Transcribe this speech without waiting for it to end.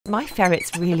My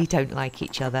ferrets really don't like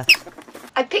each other.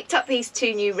 I picked up these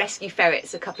two new rescue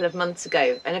ferrets a couple of months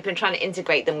ago and I've been trying to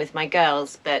integrate them with my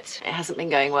girls, but it hasn't been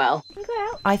going well.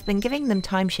 I've been giving them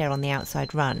timeshare on the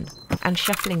outside run and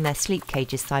shuffling their sleep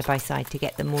cages side by side to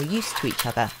get them more used to each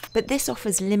other. But this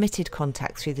offers limited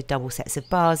contact through the double sets of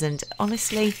bars and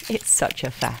honestly, it's such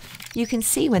a faff. You can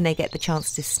see when they get the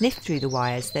chance to sniff through the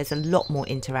wires, there's a lot more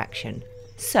interaction.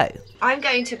 So, I'm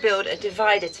going to build a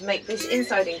divider to make this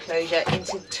inside enclosure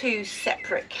into two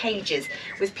separate cages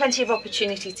with plenty of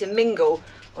opportunity to mingle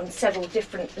on several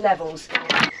different levels.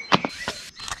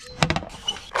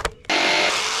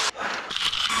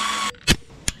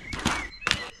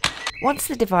 Once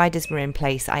the dividers were in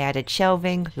place, I added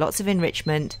shelving, lots of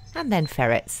enrichment, and then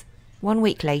ferrets. 1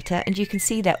 week later, and you can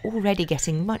see they're already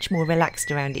getting much more relaxed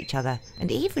around each other,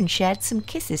 and even shared some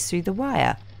kisses through the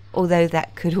wire. Although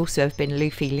that could also have been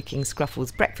Luffy licking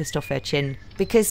Scruffle's breakfast off her chin, because